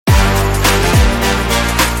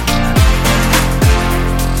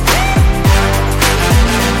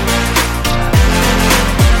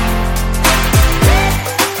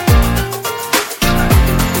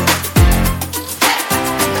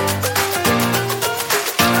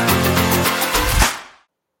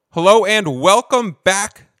Hello and welcome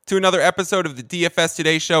back to another episode of the DFS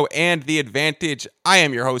Today Show and The Advantage. I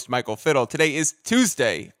am your host, Michael Fiddle. Today is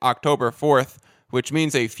Tuesday, October 4th, which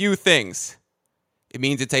means a few things. It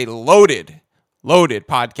means it's a loaded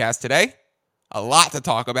podcast today. A lot to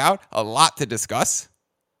talk about, a lot to discuss.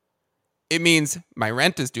 It means my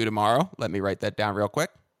rent is due tomorrow. Let me write that down real quick.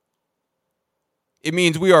 It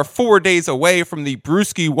means we are 4 days away from the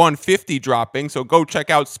Brewski 150 dropping, so go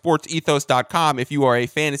check out sportsethos.com if you are a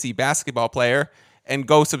fantasy basketball player, and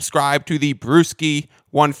go subscribe to the Brewski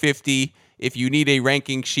 150 if you need a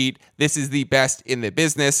ranking sheet. This is the best in the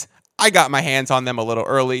business. I got my hands on them a little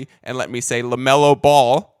early, and let me say LaMelo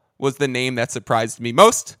Ball was the name that surprised me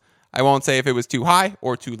most. I won't say if it was too high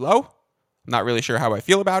or too low. I'm not really sure how I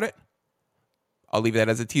feel about it. I'll leave that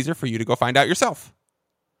as a teaser for you to go find out yourself.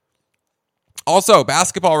 Also,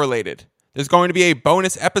 basketball related, there's going to be a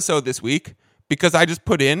bonus episode this week because I just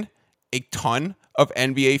put in a ton of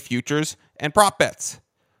NBA futures and prop bets.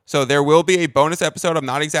 So there will be a bonus episode. I'm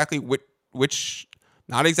not exactly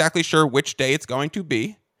sure which day it's going to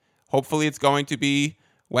be. Hopefully it's going to be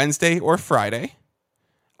Wednesday or Friday.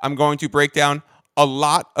 I'm going to break down a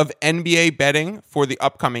lot of NBA betting for the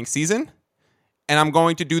upcoming season. And I'm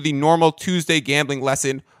going to do the normal Tuesday gambling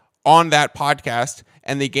lesson on that podcast.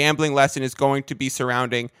 And the gambling lesson is going to be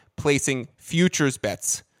surrounding placing futures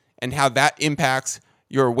bets and how that impacts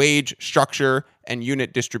your wage structure and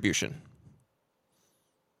unit distribution.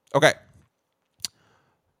 Okay.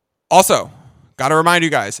 Also, got to remind you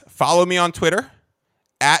guys, follow me on Twitter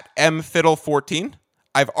at mfiddle14.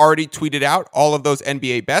 I've already tweeted out all of those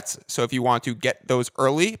NBA bets. So if you want to get those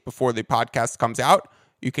early before the podcast comes out,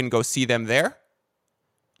 you can go see them there.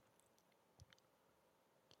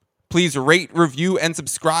 Please rate, review, and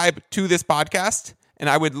subscribe to this podcast. And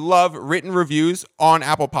I would love written reviews on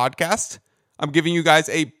Apple Podcasts. I'm giving you guys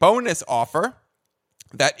a bonus offer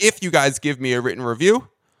that if you guys give me a written review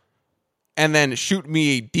and then shoot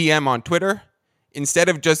me a DM on Twitter, instead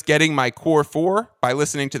of just getting my core four by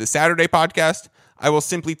listening to the Saturday podcast, I will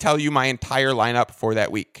simply tell you my entire lineup for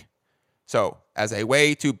that week. So as a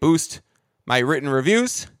way to boost my written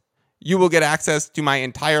reviews, you will get access to my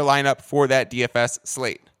entire lineup for that DFS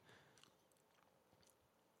slate.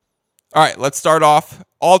 All right, let's start off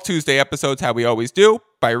all Tuesday episodes how we always do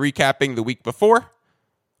by recapping the week before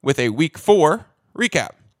with a week 4 recap.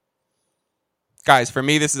 Guys, for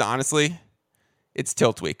me, this is honestly, it's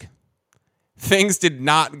tilt week. Things did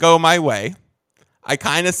not go my way. I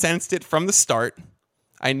kind of sensed it from the start.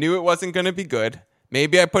 I knew it wasn't going to be good.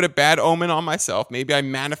 Maybe I put a bad omen on myself. Maybe I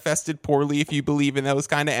manifested poorly if you believe in those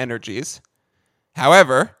kind of energies.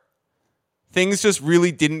 However, things just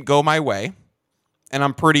really didn't go my way. And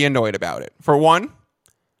I'm pretty annoyed about it. For one,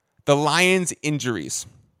 the Lions injuries.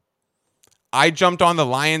 I jumped on the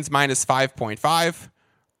Lions minus 5.5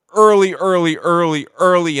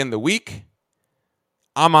 early in the week.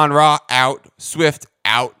 Amon-Ra out, Swift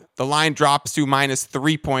out. The line drops to minus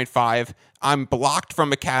 3.5. I'm blocked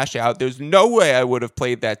from a cash out. There's no way I would have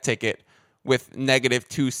played that ticket with negative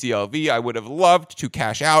 2 CLV. I would have loved to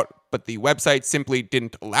cash out, but the website simply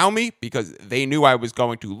didn't allow me because they knew I was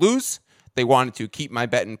going to lose. They wanted to keep my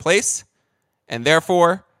bet in place, and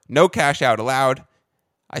therefore, no cash out allowed.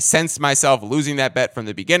 I sensed myself losing that bet from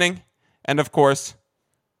the beginning, and of course,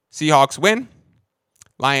 Seahawks win.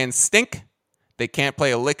 Lions stink. They can't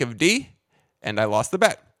play a lick of D, and I lost the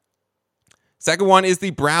bet. Second one is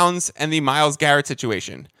the Browns and the Myles Garrett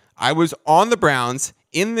situation. I was on the Browns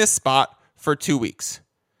in this spot for 2 weeks.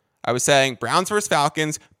 I was saying Browns versus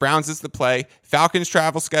Falcons. Browns is the play. Falcons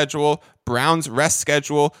travel schedule. Browns rest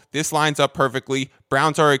schedule. This lines up perfectly.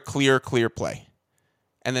 Browns are a clear play.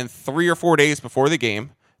 And then 3 or 4 days before the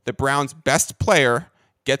game, the Browns' best player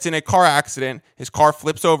gets in a car accident. His car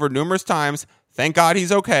flips over numerous times. Thank God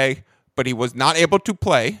he's okay, but he was not able to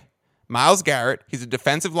play. Myles Garrett, he's a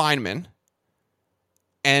defensive lineman.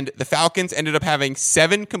 And the Falcons ended up having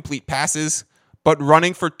 7 complete passes, but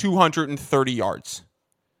running for 230 yards.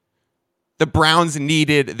 The Browns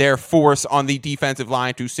needed their force on the defensive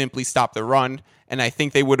line to simply stop the run, and I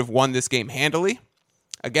think they would have won this game handily.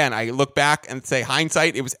 Again, I look back and say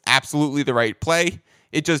hindsight, it was absolutely the right play.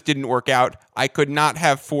 It just didn't work out. I could not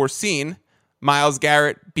have foreseen Myles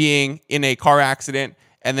Garrett being in a car accident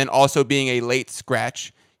and then also being a late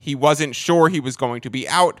scratch. He wasn't sure he was going to be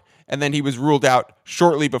out, and then he was ruled out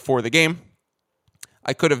shortly before the game.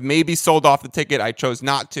 I could have maybe sold off the ticket. I chose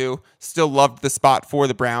not to. Still loved the spot for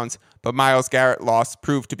the Browns. But Myles Garrett loss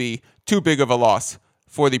proved to be too big of a loss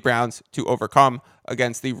for the Browns to overcome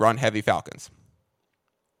against the run-heavy Falcons.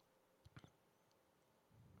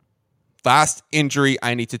 Last injury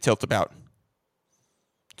I need to tilt about.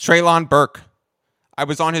 Treylon Burke. I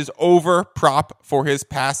was on his over prop for his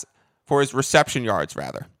reception yards,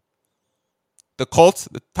 rather.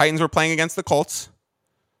 The Titans were playing against the Colts.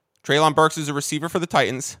 Treylon Burks is a receiver for the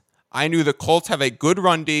Titans. I knew the Colts have a good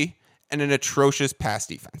run D and an atrocious pass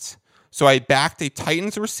defense. So I backed a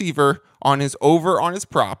Titans receiver on his over on his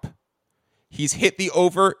prop. He's hit the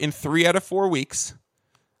over in 3 out of 4 weeks.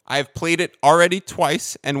 I've played it already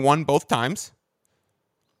twice and won both times.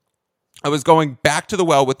 I was going back to the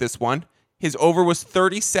well with this one. His over was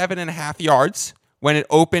 37.5 yards when it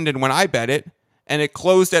opened and when I bet it, and it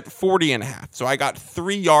closed at 40.5. So I got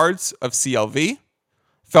 3 yards of CLV.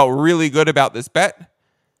 Felt really good about this bet.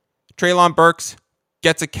 Treylon Burks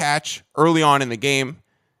gets a catch early on in the game,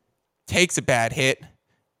 takes a bad hit,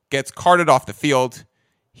 gets carted off the field.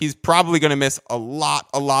 He's probably going to miss a lot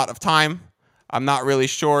of time. I'm not really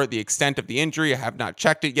sure the extent of the injury. I have not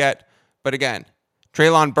checked it yet. But again,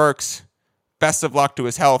 Treylon Burks, best of luck to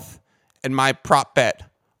his health. And my prop bet,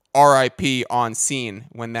 RIP on scene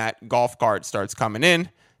when that golf cart starts coming in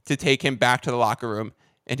to take him back to the locker room.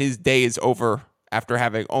 And his day is over after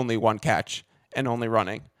having only 1 catch and only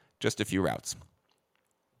running just a few routes.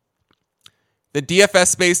 The DFS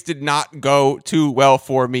space did not go too well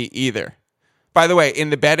for me either. By the way,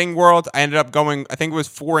 in the betting world, I ended up going, I think it was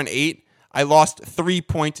 4 and 8. I lost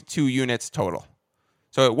 3.2 units total.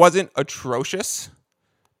 So it wasn't atrocious,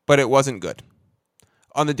 but it wasn't good.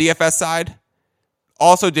 On the DFS side,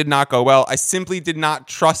 also did not go well. I simply did not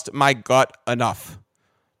trust my gut enough.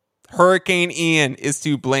 Hurricane Ian is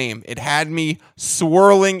to blame. It had me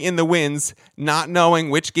swirling in the winds, not knowing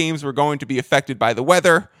which games were going to be affected by the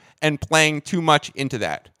weather and playing too much into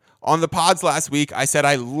that. On the pods last week, I said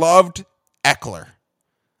I loved Eckler.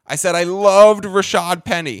 I said I loved Rashad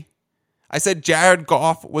Penny. I said Jared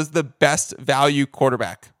Goff was the best value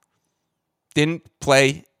quarterback. Didn't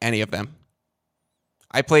play any of them.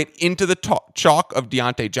 I played into the chalk of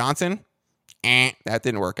Deontay Johnson. That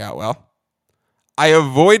didn't work out well. I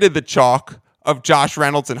avoided the chalk of Josh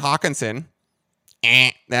Reynolds and Hawkinson.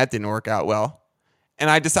 That didn't work out well. And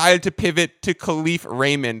I decided to pivot to Khalif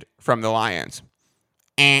Raymond from the Lions.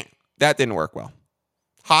 That didn't work well.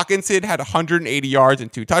 Hawkinson had 180 yards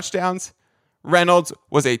and 2 touchdowns. Reynolds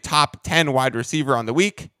was a top 10 wide receiver on the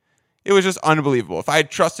week. It was just unbelievable. If I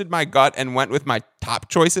had trusted my gut and went with my top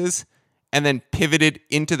choices and then pivoted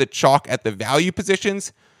into the chalk at the value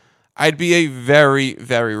positions, I'd be a very,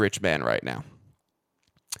 very rich man right now.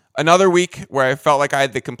 Another week where I felt like I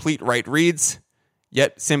had the complete right reads,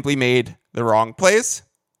 yet simply made the wrong plays.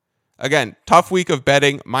 Again, tough week of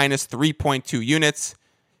betting, minus 3.2 units,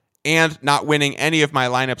 and not winning any of my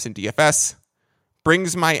lineups in DFS.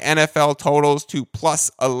 Brings my NFL totals to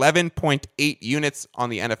plus 11.8 units on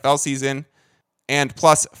the NFL season and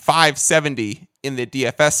plus 570 in the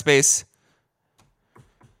DFS space.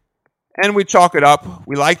 And we chalk it up.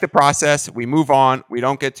 We like the process. We move on. We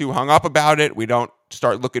don't get too hung up about it. We don't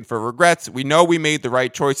start looking for regrets. We know we made the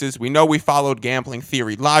right choices. We know we followed gambling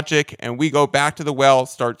theory logic, and we go back to the well,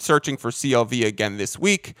 start searching for CLV again this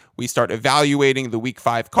week. We start evaluating the week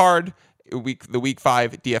 5 card, the week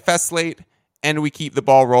 5 DFS slate, and we keep the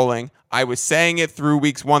ball rolling. I was saying it through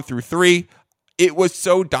weeks 1 through 3. It was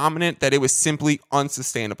so dominant that it was simply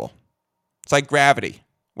unsustainable. It's like gravity.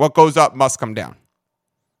 What goes up must come down.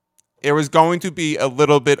 There was going to be a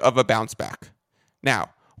little bit of a bounce back.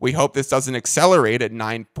 Now, we hope this doesn't accelerate at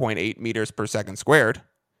 9.8 meters per second squared.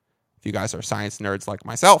 If you guys are science nerds like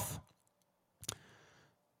myself,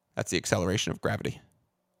 that's the acceleration of gravity.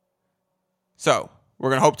 So we're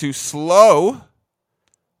going to hope to slow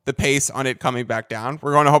the pace on it coming back down.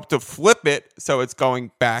 We're going to hope to flip it so it's going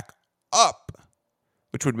back up,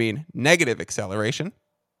 which would mean negative acceleration.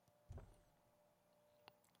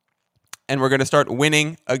 And we're going to start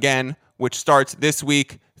winning again, which starts this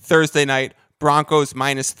week, Thursday night. Broncos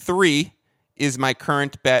minus 3 is my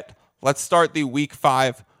current bet. Let's start the week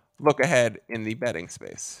 5 look ahead in the betting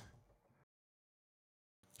space.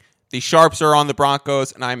 The Sharps are on the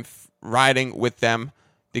Broncos, and I'm riding with them.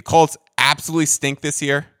 The Colts absolutely stink this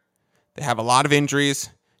year. They have a lot of injuries.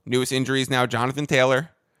 Newest injuries now, Jonathan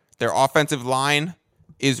Taylor. Their offensive line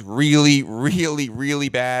is really, really, really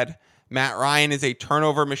bad. Matt Ryan is a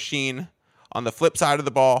turnover machine. On the flip side of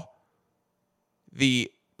the ball,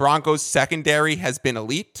 the Broncos secondary has been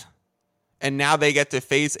elite, and now they get to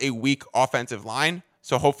face a weak offensive line,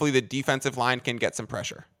 so hopefully the defensive line can get some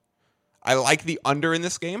pressure. I like the under in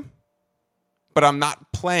this game, but I'm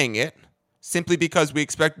not playing it simply because we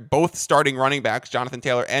expect both starting running backs, Jonathan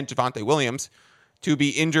Taylor and Javonte Williams, to be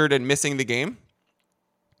injured and missing the game.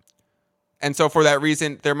 And so for that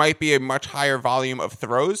reason, there might be a much higher volume of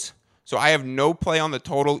throws. So I have no play on the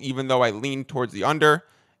total, even though I lean towards the under.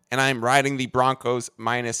 and I'm riding the Broncos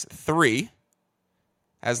 -3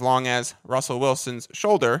 as long as Russell Wilson's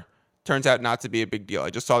shoulder turns out not to be a big deal. I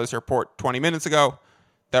just saw this report 20 minutes ago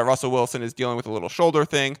that Russell Wilson is dealing with a little shoulder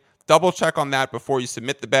thing. Double check on that before you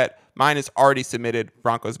submit the bet. Mine is already submitted,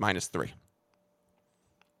 Broncos -3.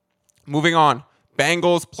 Moving on,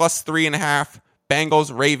 Bengals +3.5.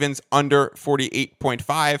 Bengals, Ravens under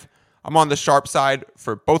 48.5. I'm on the sharp side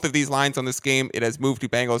for both of these lines on this game. It has moved to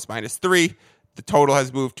Bengals -3. The total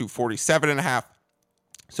has moved to 47.5.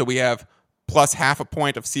 So we have plus half a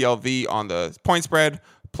point of CLV on the point spread,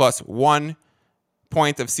 plus 1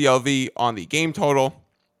 point of CLV on the game total.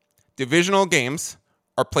 Divisional games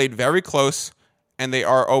are played very close, and they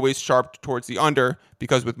are always sharp towards the under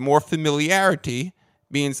because with more familiarity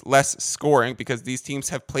means less scoring because these teams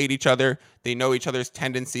have played each other. They know each other's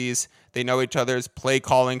tendencies. They know each other's play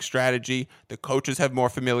calling strategy. The coaches have more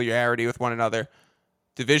familiarity with one another.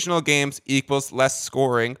 Divisional games equals less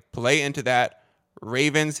scoring. Play into that.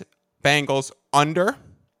 Ravens, Bengals under.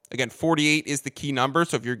 Again, 48 is the key number.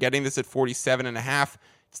 So if you're getting this at 47.5,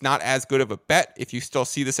 it's not as good of a bet. If you still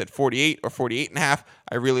see this at 48 or 48.5,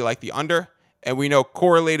 I really like the under. And we know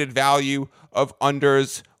correlated value of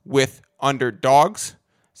unders with underdogs.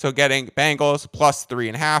 So getting Bengals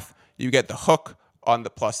 +3.5, you get the hook on the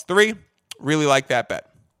 +3. Really like that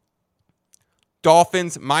bet.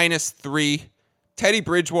 Dolphins -3. Teddy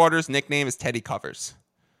Bridgewater's nickname is Teddy Covers.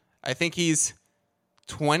 I think he's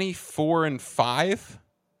 24-5,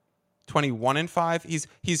 21-5.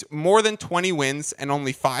 He's more than 20 wins and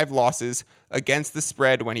only 5 losses against the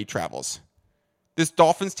spread when he travels. This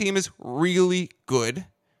Dolphins team is really good.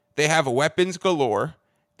 They have weapons galore,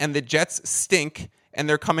 and the Jets stink, and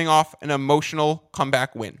they're coming off an emotional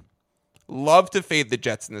comeback win. Love to fade the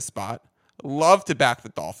Jets in this spot. Love to back the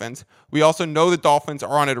Dolphins. We also know the Dolphins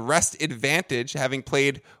are on a rest advantage, having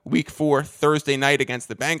played week 4 Thursday night against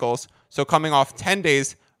the Bengals. So coming off 10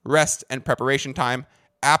 days rest and preparation time,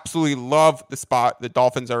 absolutely love the spot the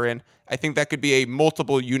Dolphins are in. I think that could be a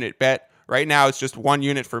multiple unit bet. Right now, it's just 1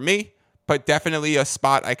 unit for me, but definitely a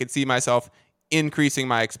spot I could see myself increasing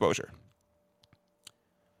my exposure.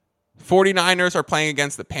 49ers are playing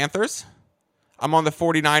against the Panthers. I'm on the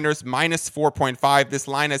 49ers -4.5. This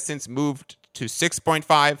line has since moved to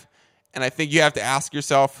 6.5. And I think you have to ask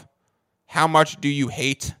yourself, how much do you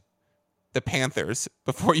hate the Panthers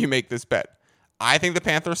before you make this bet? I think the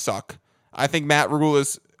Panthers suck. I think Matt Rule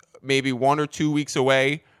is maybe 1 or 2 weeks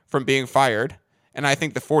away from being fired. And I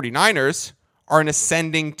think the 49ers are an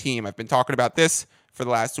ascending team. I've been talking about this for the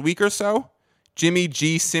last week or so. Jimmy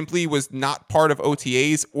G simply was not part of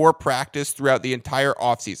OTAs or practice throughout the entire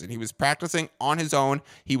offseason. He was practicing on his own.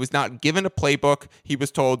 He was not given a playbook. He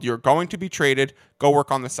was told, you're going to be traded. Go work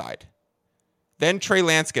on the side. Then Trey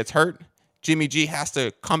Lance gets hurt. Jimmy G has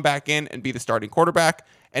to come back in and be the starting quarterback.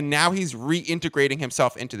 And now he's reintegrating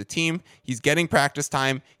himself into the team. He's getting practice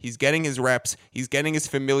time. He's getting his reps. He's getting his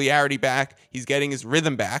familiarity back. He's getting his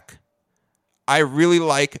rhythm back. I really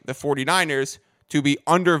like the 49ers to be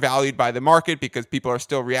undervalued by the market because people are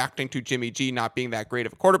still reacting to Jimmy G not being that great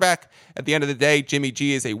of a quarterback. At the end of the day, Jimmy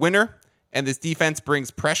G is a winner, and this defense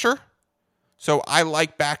brings pressure. So I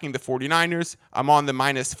like backing the 49ers. I'm on the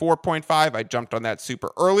 -4.5. I jumped on that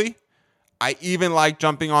super early. I even like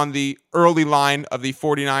jumping on the early line of the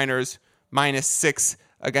 49ers -6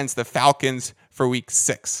 against the Falcons for week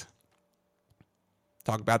 6.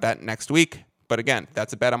 Talk about that next week. But again,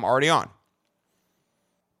 that's a bet I'm already on.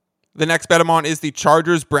 The next bet I'm on is the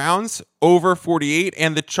Chargers-Browns over 48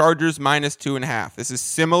 and the Chargers -2.5. This is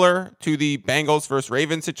similar to the Bengals versus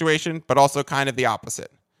Ravens situation, but also kind of the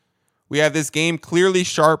opposite. We have this game clearly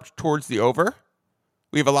sharp towards the over.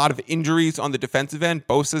 We have a lot of injuries on the defensive end.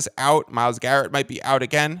 Bosa's out. Myles Garrett might be out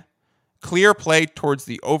again. Clear play towards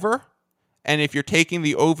the over. And if you're taking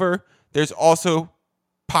the over, there's also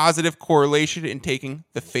positive correlation in taking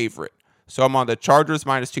the favorite. So I'm on the Chargers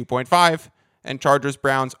 -2.5 and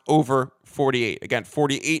Chargers-Browns over 48. Again,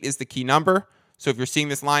 48 is the key number. So if you're seeing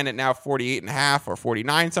this line at now 48.5 or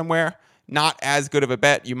 49 somewhere, not as good of a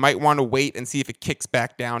bet. You might want to wait and see if it kicks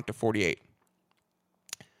back down to 48.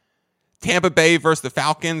 Tampa Bay versus the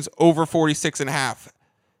Falcons over 46.5.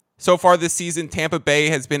 So far this season, Tampa Bay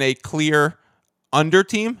has been a clear under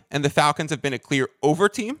team and the Falcons have been a clear over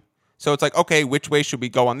team. So it's like, okay, which way should we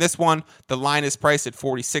go on this one? The line is priced at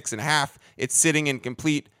 46.5. It's sitting in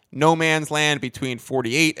complete no man's land between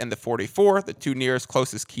 48 and the 44, the two nearest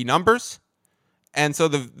closest key numbers. And so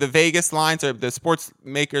the Vegas lines, or the sports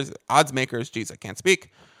makers, odds makers, geez, I can't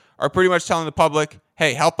speak, are pretty much telling the public,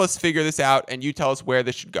 hey, help us figure this out and you tell us where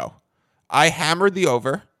this should go. I hammered the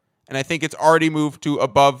over, and I think it's already moved to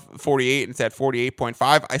above 48 and it's at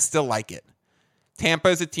 48.5. I still like it. Tampa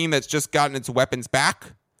is a team that's just gotten its weapons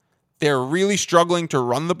back. They're really struggling to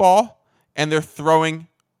run the ball, and they're throwing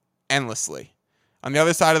endlessly. On the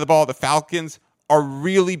other side of the ball, the Falcons are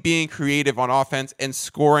really being creative on offense and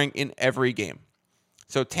scoring in every game.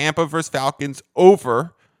 So Tampa versus Falcons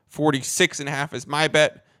over 46.5 is my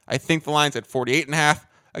bet. I think the line's at 48.5.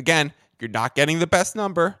 Again, you're not getting the best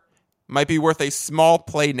number. Might be worth a small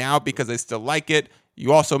play now because I still like it.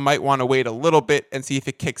 You also might want to wait a little bit and see if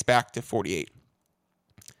it kicks back to 48.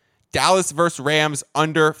 Dallas versus Rams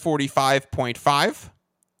under 45.5.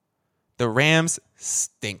 The Rams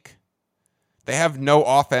stink. They have no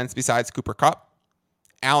offense besides Cooper Kupp.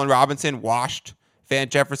 Allen Robinson washed. Van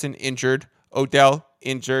Jefferson injured. Odell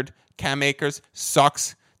injured. Cam Akers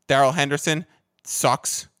sucks. Darrell Henderson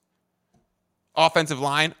sucks. Offensive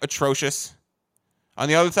line, atrocious. On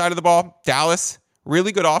the other side of the ball, Dallas,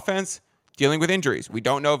 really good offense, dealing with injuries. We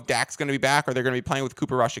don't know if Dak's going to be back or they're going to be playing with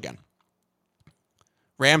Cooper Rush again.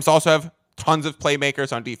 Rams also have tons of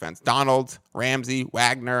playmakers on defense. Donald, Ramsey,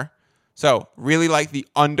 Wagner. So really like the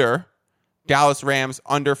under. Dallas Rams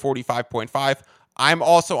under 45.5. I'm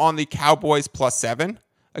also on the Cowboys +7.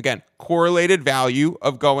 Again, correlated value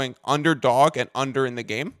of going underdog and under in the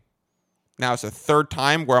game. Now it's the third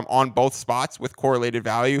time where I'm on both spots with correlated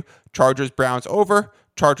value. Chargers, Browns over.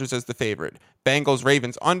 Chargers as the favorite. Bengals,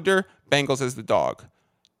 Ravens under. Bengals as the dog.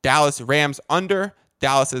 Dallas, Rams under.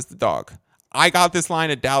 Dallas as the dog. I got this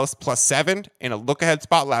line at Dallas +7 in a look-ahead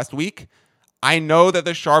spot last week. I know that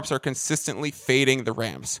the Sharps are consistently fading the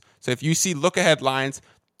Rams. So if you see look-ahead lines,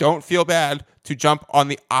 don't feel bad to jump on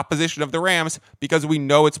the opposition of the Rams because we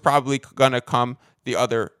know it's probably going to come the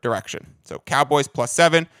other direction. So Cowboys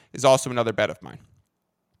 +7 is also another bet of mine.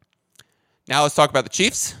 Now let's talk about the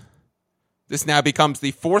Chiefs. This now becomes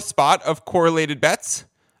the fourth spot of correlated bets.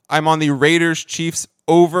 I'm on the Raiders Chiefs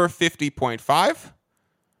over 50.5.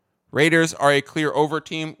 Raiders are a clear over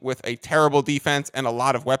team with a terrible defense and a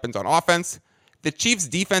lot of weapons on offense. The Chiefs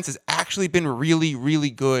defense has actually been really, really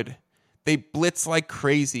good. They blitz like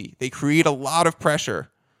crazy. They create a lot of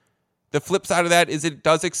pressure. The flip side of that is it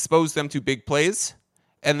does expose them to big plays,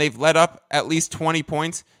 and they've let up at least 20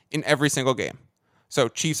 points in every single game. So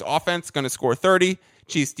Chiefs offense going to score 30.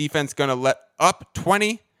 Chiefs defense going to let up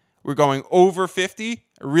 20. We're going over 50.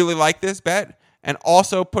 I really like this bet. And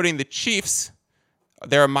also putting the Chiefs,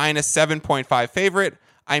 they're a -7.5 favorite.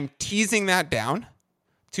 I'm teasing that down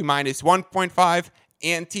to -1.5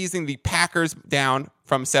 and teasing the Packers down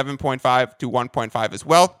from 7.5 to 1.5 as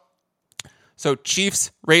well. So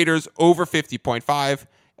Chiefs, Raiders over 50.5,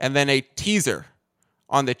 and then a teaser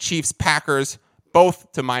on the Chiefs, Packers,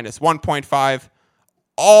 both to -1.5.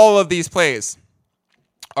 All of these plays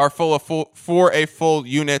are for a full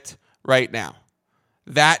unit right now.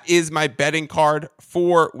 That is my betting card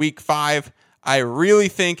for week 5. I really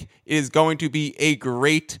think it is going to be a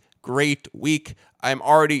great, great week. I'm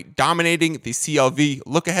already dominating the CLV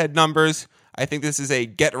look-ahead numbers. I think this is a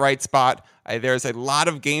get-right spot. There's a lot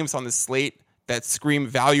of games on the slate that scream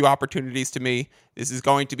value opportunities to me. This is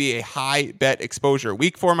going to be a high bet exposure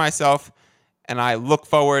week for myself, and I look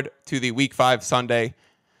forward to the week 5 Sunday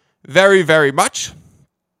very, very much.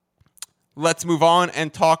 Let's move on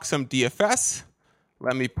and talk some DFS.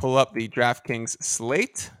 Let me pull up the DraftKings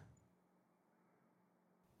slate.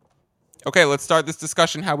 Okay, let's start this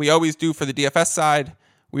discussion how we always do for the DFS side.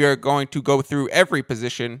 We are going to go through every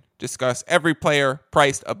position, discuss every player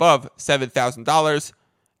priced above $7,000.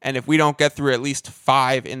 And if we don't get through at least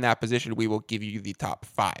 5 in that position, we will give you the top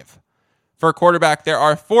 5. For a quarterback, there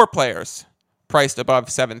are 4 players priced above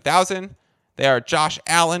 $7,000. They are Josh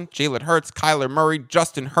Allen, Jalen Hurts, Kyler Murray,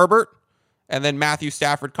 Justin Herbert, and then Matthew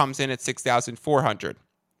Stafford comes in at $6,400.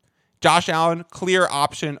 Josh Allen, clear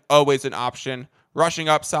option, always an option. Rushing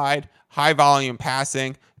upside, high volume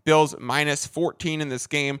passing. Bills -14 in this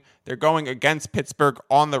game. They're going against Pittsburgh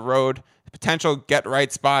on the road. Potential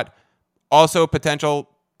get-right spot. Also potential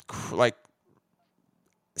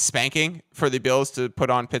spanking for the Bills to put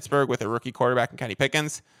on Pittsburgh with a rookie quarterback in Kenny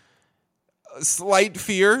Pickens. A slight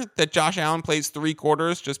fear that Josh Allen plays 3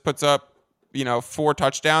 quarters, just puts up, 4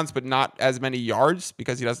 touchdowns, but not as many yards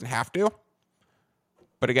because he doesn't have to.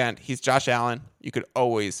 But again, he's Josh Allen. You could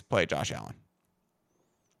always play Josh Allen.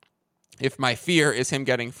 If my fear is him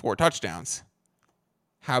getting 4 touchdowns,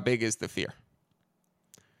 how big is the fear?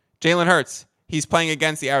 Jalen Hurts, he's playing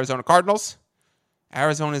against the Arizona Cardinals.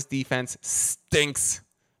 Arizona's defense stinks.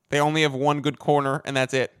 They only have 1 good corner, and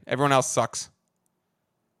that's it. Everyone else sucks.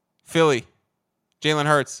 Philly, Jalen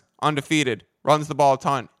Hurts, undefeated, runs the ball a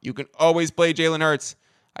ton. You can always play Jalen Hurts.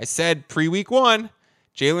 I said pre-week 1,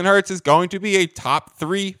 Jalen Hurts is going to be a top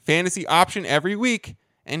 3 fantasy option every week,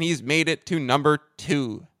 and he's made it to number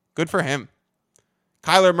 2. Good for him.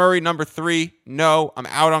 Kyler Murray, number 3. No, I'm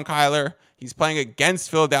out on Kyler. He's playing against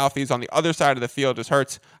Philadelphia. He's on the other side of the field as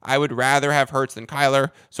Hurts. I would rather have Hurts than Kyler.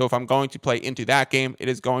 So if I'm going to play into that game, it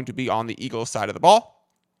is going to be on the Eagles side of the ball.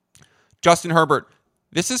 Justin Herbert.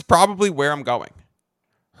 This is probably where I'm going.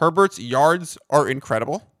 Herbert's yards are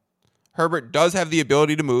incredible. Herbert does have the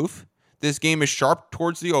ability to move. This game is sharp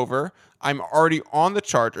towards the over. I'm already on the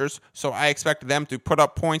Chargers, so I expect them to put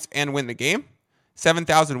up points and win the game.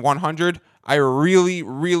 7,100. I really,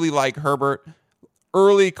 really like Herbert.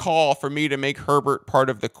 Early call for me to make Herbert part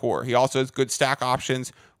of the core. He also has good stack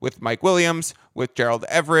options with Mike Williams, with Gerald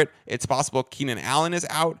Everett. It's possible Keenan Allen is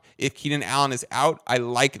out. If Keenan Allen is out, I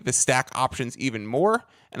like the stack options even more.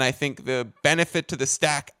 And I think the benefit to the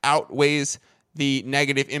stack outweighs the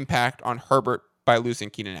negative impact on Herbert by losing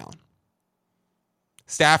Keenan Allen.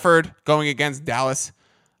 Stafford going against Dallas.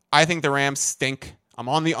 I think the Rams stink. I'm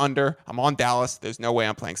on the under. I'm on Dallas. There's no way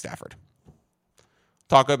I'm playing Stafford.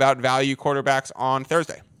 Talk about value quarterbacks on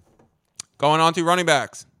Thursday. Going on to running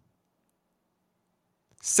backs.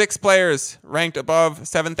 6 players ranked above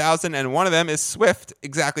 7,000, and one of them is Swift,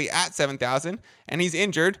 exactly at 7,000, and he's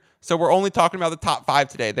injured. So we're only talking about the top 5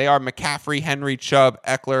 today. They are McCaffrey, Henry, Chubb,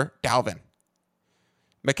 Eckler, Dalvin.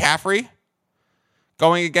 McCaffrey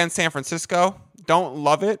going against San Francisco. Don't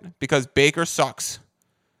love it because Baker sucks.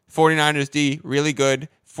 49ers D, really good.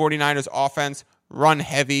 49ers offense, run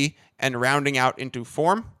heavy and rounding out into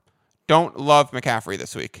form. Don't love McCaffrey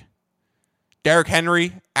this week. Derrick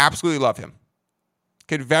Henry, absolutely love him.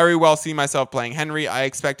 Could very well see myself playing Henry. I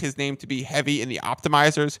expect his name to be heavy in the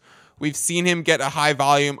optimizers. We've seen him get a high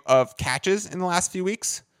volume of catches in the last few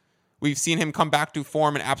weeks. We've seen him come back to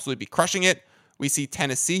form and absolutely be crushing it. We see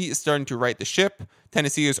Tennessee is starting to right the ship.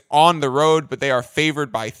 Tennessee is on the road, but they are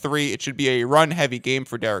favored by 3. It should be a run-heavy game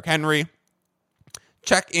for Derrick Henry.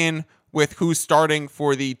 Check in with who's starting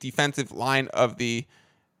for the defensive line of the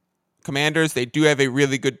Commanders. They do have a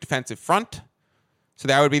really good defensive front, so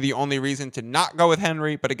that would be the only reason to not go with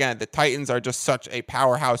Henry. But again, the Titans are just such a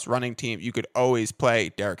powerhouse running team. You could always play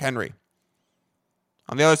Derrick Henry.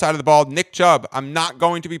 On the other side of the ball, Nick Chubb. I'm not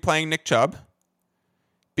going to be playing Nick Chubb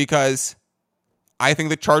because I think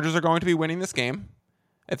the Chargers are going to be winning this game.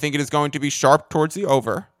 I think it is going to be sharp towards the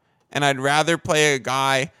over. And I'd rather play a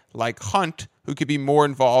guy like Hunt who could be more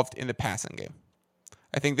involved in the passing game.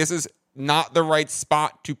 I think this is not the right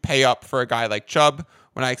spot to pay up for a guy like Chubb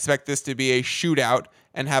when I expect this to be a shootout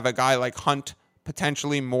and have a guy like Hunt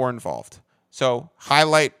potentially more involved. So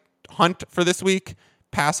highlight Hunt for this week,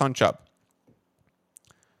 pass on Chubb.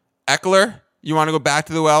 Eckler, you want to go back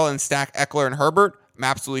to the well and stack Eckler and Herbert? I'm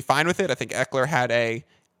absolutely fine with it. I think Eckler had a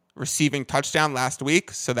receiving touchdown last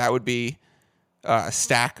week, so that would be a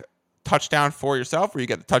stack touchdown for yourself where you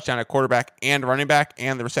get the touchdown at quarterback and running back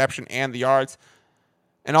and the reception and the yards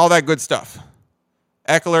and all that good stuff.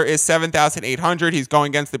 Eckler is 7,800. He's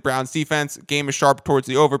going against the Browns defense. Game is sharp towards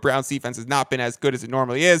the over. Browns defense has not been as good as it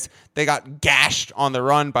normally is. They got gashed on the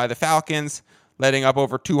run by the Falcons, letting up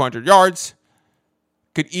over 200 yards.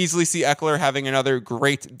 Could easily see Eckler having another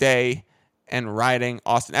great day and riding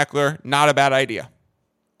Austin Eckler. Not a bad idea.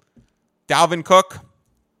 Dalvin Cook,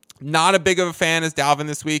 not a big of a fan as Dalvin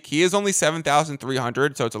this week. He is only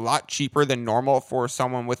 7,300, so it's a lot cheaper than normal for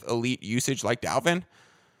someone with elite usage like Dalvin.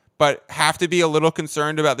 But have to be a little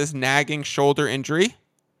concerned about this nagging shoulder injury.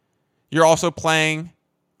 You're also playing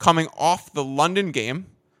coming off the London game,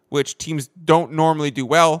 which teams don't normally do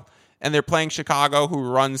well, and they're playing Chicago, who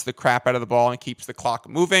runs the crap out of the ball and keeps the clock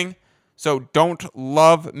moving. So don't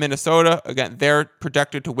love Minnesota. Again, they're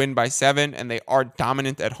projected to win by 7, and they are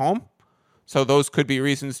dominant at home. So those could be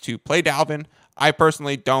reasons to play Dalvin. I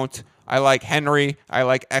personally don't. I like Henry. I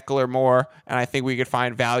like Eckler more, and I think we could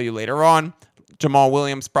find value later on. Jamal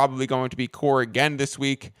Williams probably going to be core again this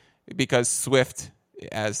week because Swift,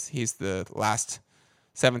 as he's the last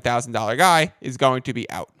 $7,000 guy, is going to be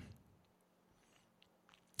out.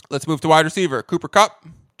 Let's move to wide receiver. Cooper Kupp,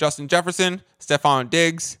 Justin Jefferson, Stephon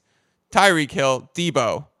Diggs, Tyreek Hill,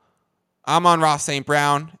 Debo, Amon-Ra St.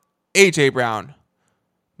 Brown, A.J. Brown,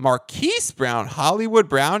 Marquise Brown, Hollywood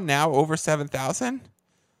Brown, now over 7,000.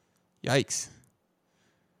 Yikes.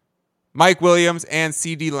 Mike Williams and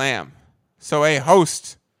C.D. Lamb. So a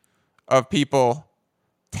host of people,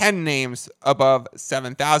 10 names above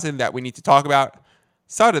 7,000 that we need to talk about.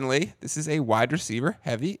 Suddenly, this is a wide receiver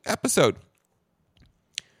heavy episode.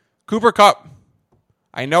 Cooper Kupp.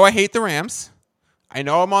 I know I hate the Rams. I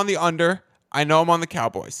know I'm on the under. I know I'm on the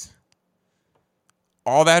Cowboys.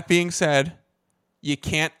 All that being said, you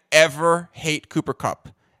can't ever hate Cooper Kupp.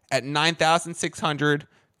 At 9,600,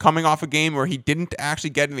 coming off a game where he didn't actually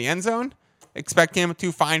get in the end zone, expect him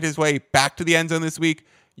to find his way back to the end zone this week.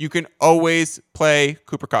 you can always play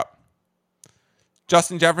Cooper Kupp.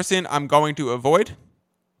 Justin Jefferson, I'm going to avoid.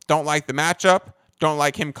 Don't like the matchup. Don't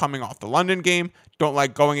like him coming off the London game. Don't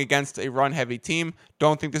like going against a run-heavy team.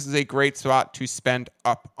 Don't think this is a great spot to spend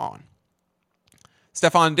up on.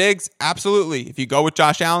 Stephon Diggs, absolutely. If you go with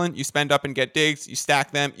Josh Allen, you spend up and get Diggs. You stack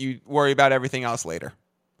them. You worry about everything else later.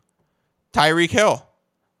 Tyreek Hill.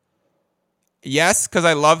 Yes, because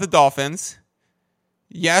I love the Dolphins.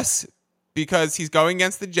 Yes, because he's going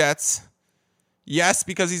against the Jets. Yes,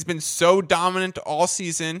 because he's been so dominant all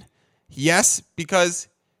season. Yes, because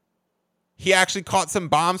he actually caught some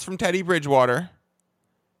bombs from Teddy Bridgewater.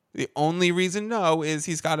 The only reason no is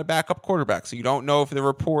he's got a backup quarterback, so you don't know if the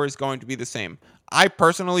rapport is going to be the same. I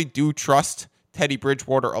personally do trust Teddy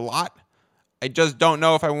Bridgewater a lot. I just don't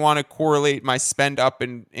know if I want to correlate my spend up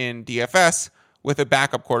in DFS with a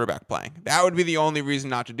backup quarterback playing. That would be the only reason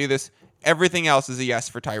not to do this. Everything else is a yes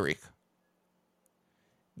for Tyreek.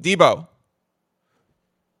 Debo.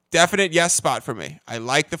 Definite yes spot for me. I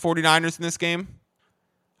like the 49ers in this game.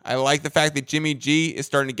 I like the fact that Jimmy G is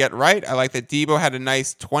starting to get right. I like that Debo had a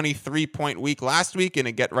nice 23-point week last week in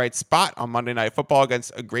a get-right spot on Monday Night Football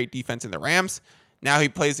against a great defense in the Rams. Now he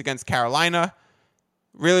plays against Carolina.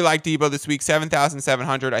 Really like Debo this week,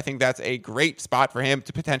 7,700. I think that's a great spot for him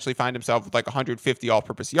to potentially find himself with like 150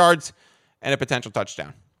 all-purpose yards and a potential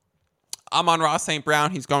touchdown. Amon-Ra St.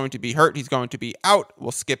 Brown, he's going to be hurt. He's going to be out.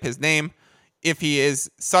 We'll skip his name. If he is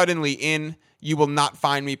suddenly in, you will not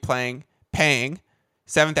find me paying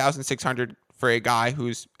 7,600 for a guy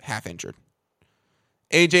who's half injured.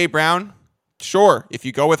 A.J. Brown, sure. If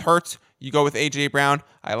you go with Hurts, you go with A.J. Brown.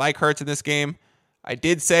 I like Hurts in this game. I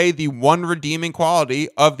did say the one redeeming quality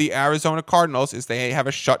of the Arizona Cardinals is they have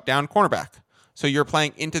a shutdown cornerback. So you're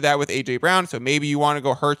playing into that with A.J. Brown. So maybe you want to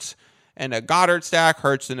go Hurts and a Goddard stack,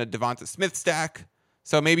 Hurts and a Devonta Smith stack.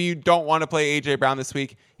 So maybe you don't want to play A.J. Brown this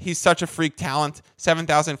week. He's such a freak talent.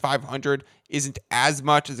 7,500 isn't as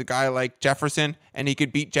much as a guy like Jefferson, and he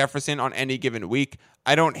could beat Jefferson on any given week.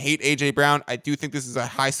 I don't hate A.J. Brown. I do think this is a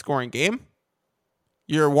high-scoring game.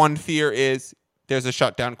 Your one fear is there's a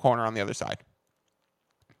shutdown corner on the other side.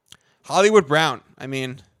 Hollywood Brown. I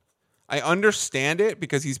mean, I understand it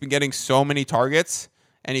because he's been getting so many targets,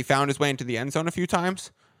 and he found his way into the end zone a few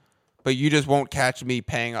times. But you just won't catch me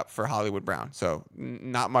paying up for Hollywood Brown. So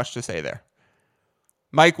not much to say there.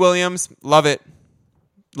 Mike Williams, love it.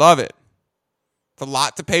 Love it. It's a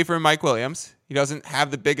lot to pay for Mike Williams. He doesn't have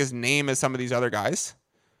the biggest name as some of these other guys.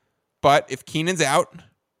 But if Keenan's out,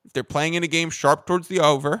 if they're playing in a game sharp towards the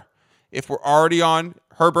over, if we're already on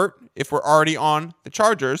Herbert, if we're already on the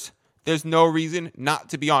Chargers, there's no reason not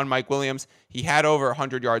to be on Mike Williams. He had over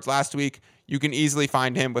 100 yards last week. You can easily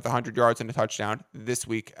find him with 100 yards and a touchdown this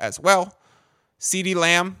week as well. CeeDee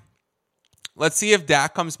Lamb. Let's see if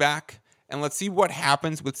Dak comes back, and let's see what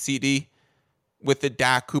happens with CeeDee with the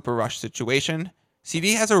Dak Cooper Rush situation.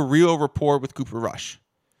 CeeDee has a real rapport with Cooper Rush,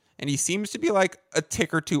 and he seems to be like a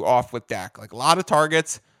tick or two off with Dak. Like a lot of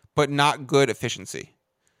targets, but not good efficiency.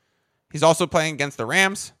 He's also playing against the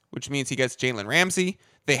Rams, which means he gets Jalen Ramsey.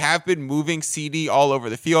 They have been moving CD all over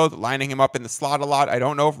the field, lining him up in the slot a lot. I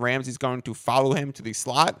don't know if Ramsey's going to follow him to the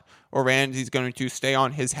slot or Ramsey's going to stay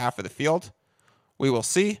on his half of the field. We will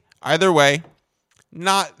see. Either way,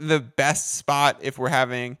 not the best spot if we're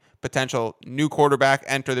having potential new quarterback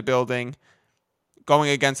enter the building,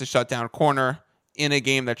 going against a shutdown corner in a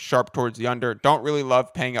game that's sharp towards the under. Don't really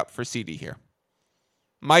love paying up for CD here.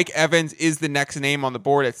 Mike Evans is the next name on the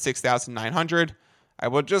board at 6,900. I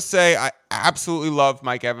will just say I absolutely love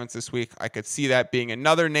Mike Evans this week. I could see that being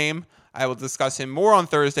another name. I will discuss him more on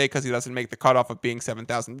Thursday because he doesn't make the cutoff of being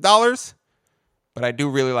 $7,000. But I do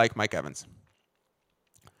really like Mike Evans.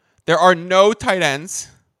 There are no tight ends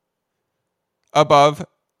above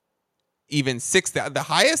even 6,000. The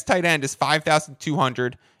highest tight end is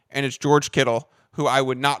 5,200, and it's George Kittle, who I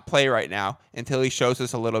would not play right now until he shows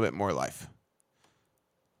us a little bit more life.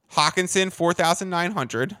 Hawkinson,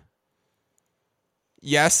 4,900.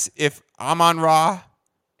 Yes, if Amon-Ra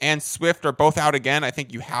and Swift are both out again, I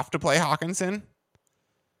think you have to play Hawkinson.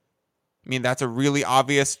 I mean, that's a really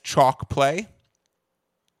obvious chalk play.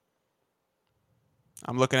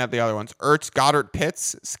 I'm looking at the other ones. Ertz, Goddard,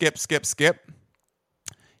 Pitts, skip.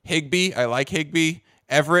 Higbee, I like Higbee.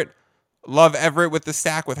 Everett, love Everett with the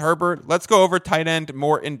stack with Herbert. Let's go over tight end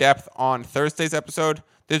more in depth on Thursday's episode.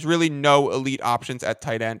 There's really no elite options at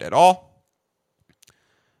tight end at all.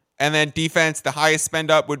 And then defense, the highest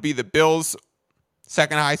spend up would be the Bills.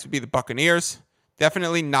 Second highest would be the Buccaneers.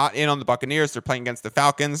 Definitely not in on the Buccaneers. They're playing against the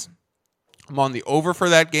Falcons. I'm on the over for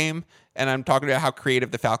that game, and I'm talking about how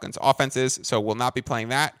creative the Falcons offense is, so we'll not be playing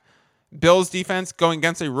that. Bills defense going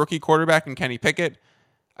against a rookie quarterback in Kenny Pickett.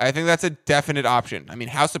 I think that's a definite option. I mean,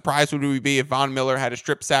 how surprised would we be if Von Miller had a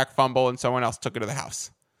strip sack fumble and someone else took it to the house?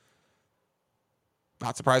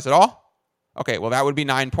 Not surprised at all? Okay, well, that would be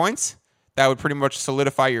 9 points. That would pretty much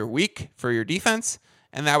solidify your week for your defense,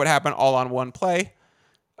 and that would happen all on one play.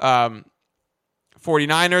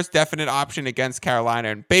 49ers, definite option against Carolina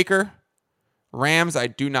and Baker. Rams, I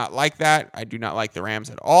do not like that. I do not like the Rams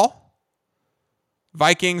at all.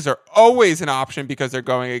 Vikings are always an option because they're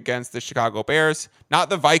going against the Chicago Bears. Not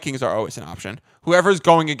the Vikings are always an option. Whoever's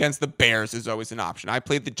going against the Bears is always an option. I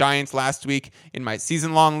played the Giants last week in my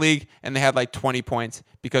season-long league, and they had like 20 points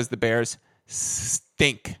because the Bears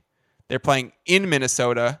stink. They're playing in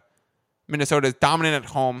Minnesota. Minnesota is dominant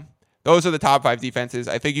at home. Those are the top 5 defenses.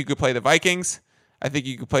 I think you could play the Vikings. I think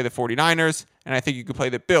you could play the 49ers. And I think you could play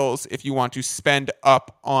the Bills if you want to spend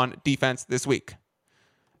up on defense this week.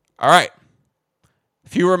 All right. A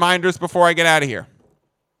few reminders before I get out of here.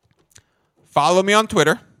 Follow me on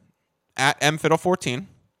Twitter at mfiddle14.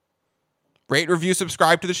 Rate, review,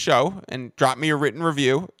 subscribe to the show, and drop me a written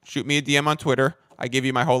review. Shoot me a DM on Twitter. I give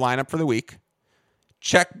you my whole lineup for the week.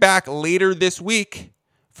 Check back later this week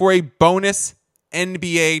for a bonus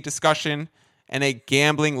NBA discussion and a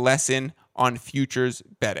gambling lesson on futures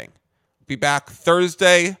betting. Be back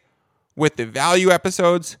Thursday with the value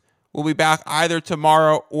episodes. We'll be back either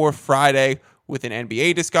tomorrow or Friday with an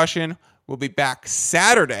NBA discussion. We'll be back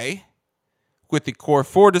Saturday with the Core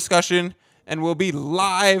 4 discussion, and we'll be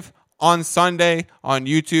live on Sunday on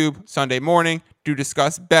YouTube Sunday morning to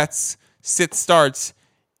discuss bets, sit starts,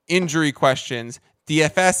 injury questions,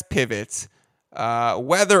 DFS pivots,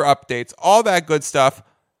 weather updates, all that good stuff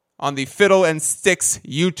on the Fiddle and Sticks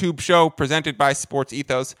YouTube show presented by Sports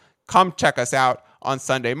Ethos. Come check us out on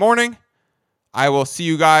Sunday morning. I will see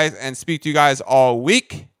you guys and speak to you guys all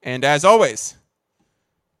week. And as always,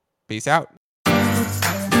 peace out.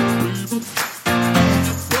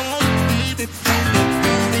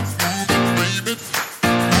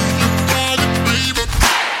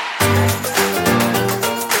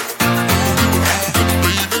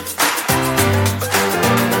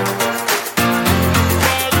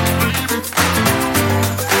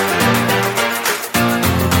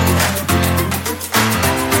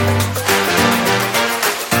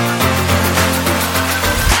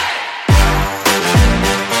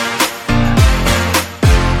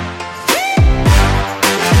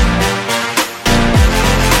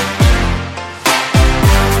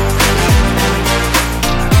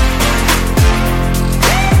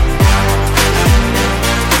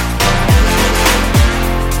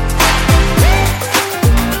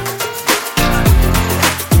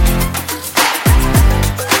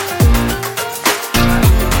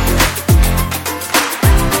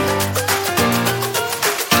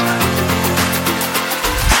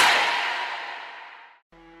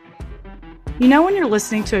 You know when you're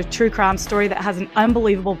listening to a true crime story that has an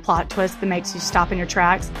unbelievable plot twist that makes you stop in your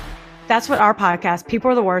tracks? That's what our podcast,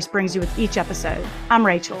 People Are the Worst, brings you with each episode. I'm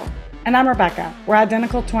Rachel. And I'm Rebecca. We're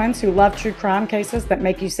identical twins who love true crime cases that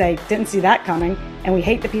make you say, didn't see that coming, and we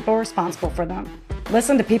hate the people responsible for them.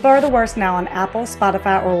 Listen to People Are the Worst now on Apple,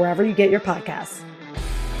 Spotify, or wherever you get your podcasts.